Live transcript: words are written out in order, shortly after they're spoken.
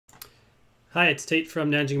Hi, it's Tate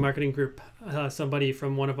from Nanjing Marketing Group. Somebody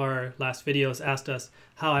from one of our last videos asked us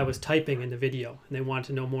how I was typing in the video, and they wanted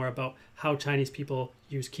to know more about how Chinese people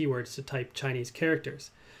use keywords to type Chinese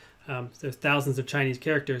characters. There's thousands of Chinese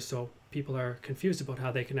characters, so people are confused about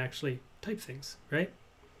how they can actually type things, right?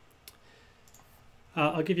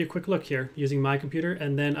 I'll give you a quick look here using my computer,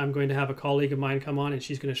 and then I'm going to have a colleague of mine come on, and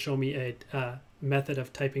she's going to show me a method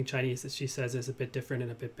of typing Chinese that she says is a bit different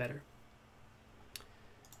and a bit better.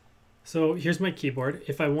 So here's my keyboard.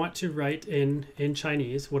 If I want to write in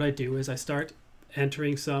Chinese, what I do is I start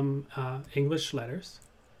entering some English letters.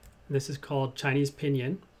 This is called Chinese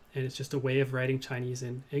pinyin, and it's just a way of writing Chinese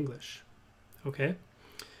in English. Okay.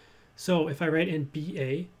 So if I write in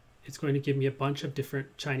BA, it's going to give me a bunch of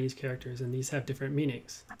different Chinese characters, and these have different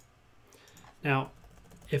meanings. Now,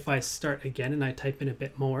 if I start again and I type in a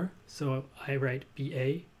bit more, so I write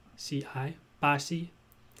BACI, Basi.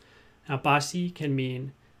 Now, Basi can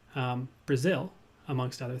mean Brazil,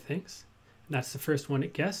 amongst other things. And that's the first one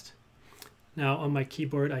it guessed. Now on my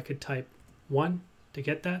keyboard, I could type 1 to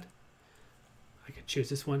get that. I could choose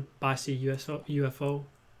this one, Basi UFO,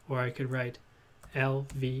 or I could write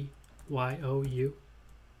LVYOU,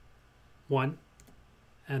 1,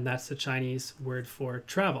 and that's the Chinese word for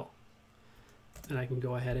travel. And I can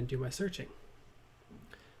go ahead and do my searching.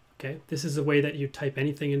 Okay, this is a way that you type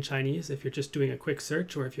anything in Chinese if you're just doing a quick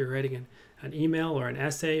search or if you're writing an email or an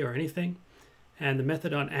essay or anything. And the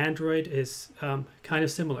method on Android is kind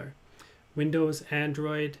of similar. Windows,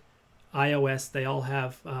 Android, iOS, they all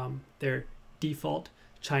have their default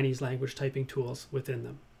Chinese language typing tools within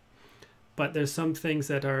them. But there's some things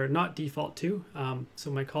that are not default too.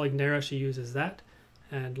 So my colleague Nara, she uses that.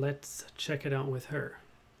 And let's check it out with her.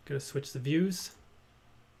 I'm going to switch the views.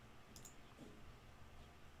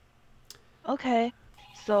 Okay,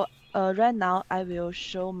 so right now I will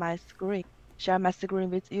share my screen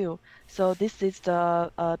with you. So this is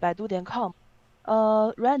the Baidu.com.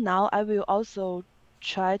 Right now I will also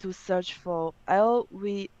try to search for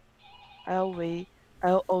LVLOU,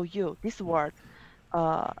 this word.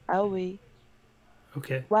 LVYOU,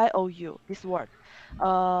 Okay. this word.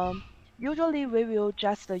 Um, Usually we will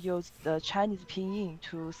just use the Chinese pinyin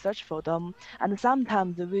to search for them, and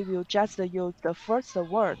sometimes we will just use the first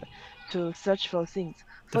word to search for things.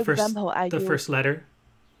 The For first example, I the use first letter,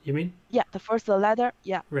 you mean? the first letter,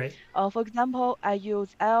 yeah. Right. For example, I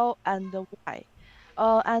use L and Y,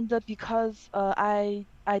 and because I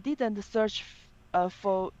didn't search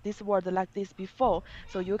for this word like this before,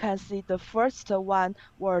 so you can see the first one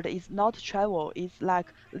word is not travel, it's like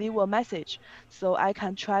leave a message. So I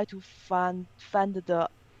can try to find the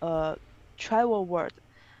uh travel word.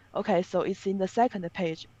 Okay, so it's in the second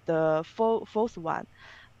page, the fourth one.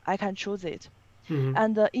 I can choose it. Mm-hmm.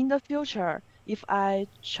 And in the future, if I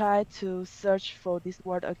try to search for this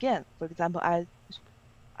word again, for example, I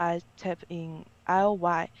type in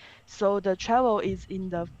LY, so the travel is in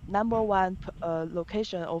the number one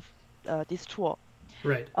location of this tool.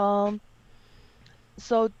 Right. Um,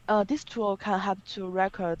 so this tool can help to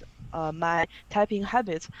record my typing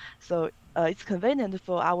habits. So it's convenient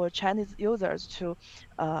for our Chinese users to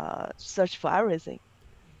search for everything.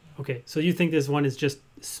 Okay. So you think this one is just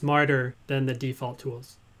smarter than the default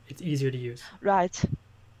tools? It's easier to use. Right.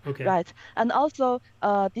 Okay. Right. And also,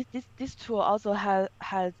 this tool also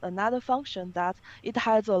has another function that it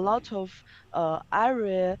has a lot of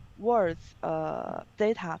area words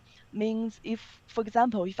data. Means if, for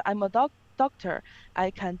example, if I'm a doctor, I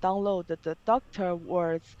can download the doctor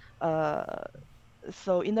words.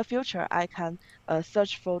 So in the future, I can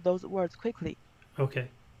search for those words quickly. Okay.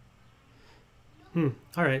 All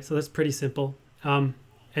right. So that's pretty simple. And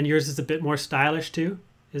yours is a bit more stylish too,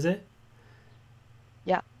 is it?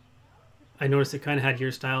 Yeah. I noticed it kind of had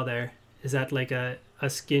your style there. Is that like a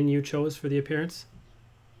skin you chose for the appearance?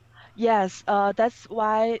 Yes, that's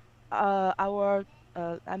why our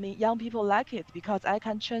I mean young people like it because I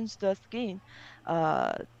can change the skin.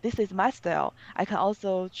 This is my style. I can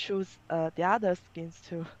also choose the other skins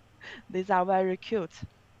too. These are very cute.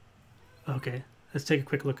 Okay. Let's take a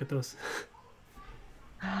quick look at those.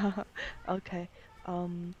 Okay.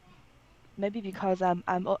 Um, Maybe because I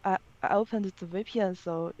opened the VPN,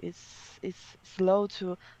 so it's slow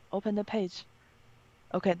to open the page.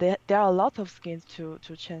 Okay, there are a lot of skins to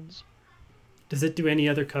change. Does it do any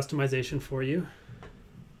other customization for you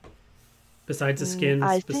besides the skins?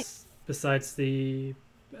 I think. Besides the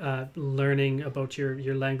learning about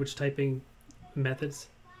your language typing methods?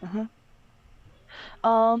 Uh-huh.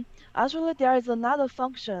 Um, Actually, there is another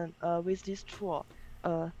function with this tool.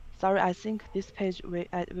 Uh, sorry, I think this page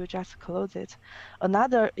I will just close it.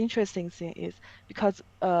 Another interesting thing is because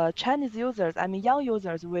Chinese users, I mean young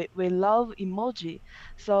users, we love emoji.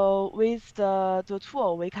 So with the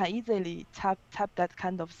tool, we can easily tap that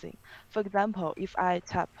kind of thing. For example, if I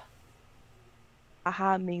tap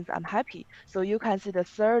aha means I'm happy. So you can see the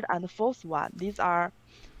third and the fourth one. These are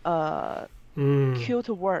uh Mm, cute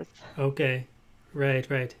words. okay. Right,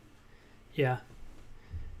 right. Yeah.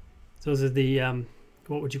 Those are the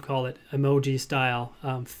what would you call it? Emoji style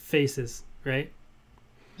faces, right?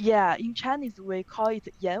 Yeah, in Chinese we call it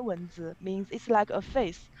颜文字, means it's like a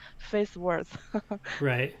face words.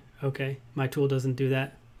 Right. Okay. My tool doesn't do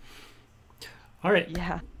that. All right.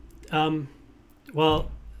 Yeah. Um, well,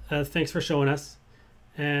 thanks for showing us.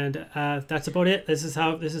 And that's about it. This is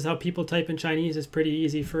how people type in Chinese. It's pretty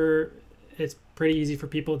easy for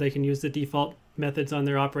people. They can use the default methods on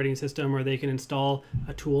their operating system, or they can install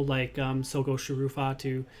a tool like Sogou Shurufa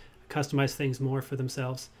to customize things more for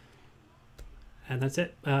themselves. And that's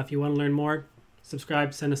it. If you want to learn more,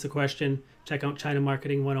 subscribe, send us a question, check out China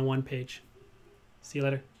Marketing 101 page. See you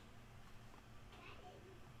later.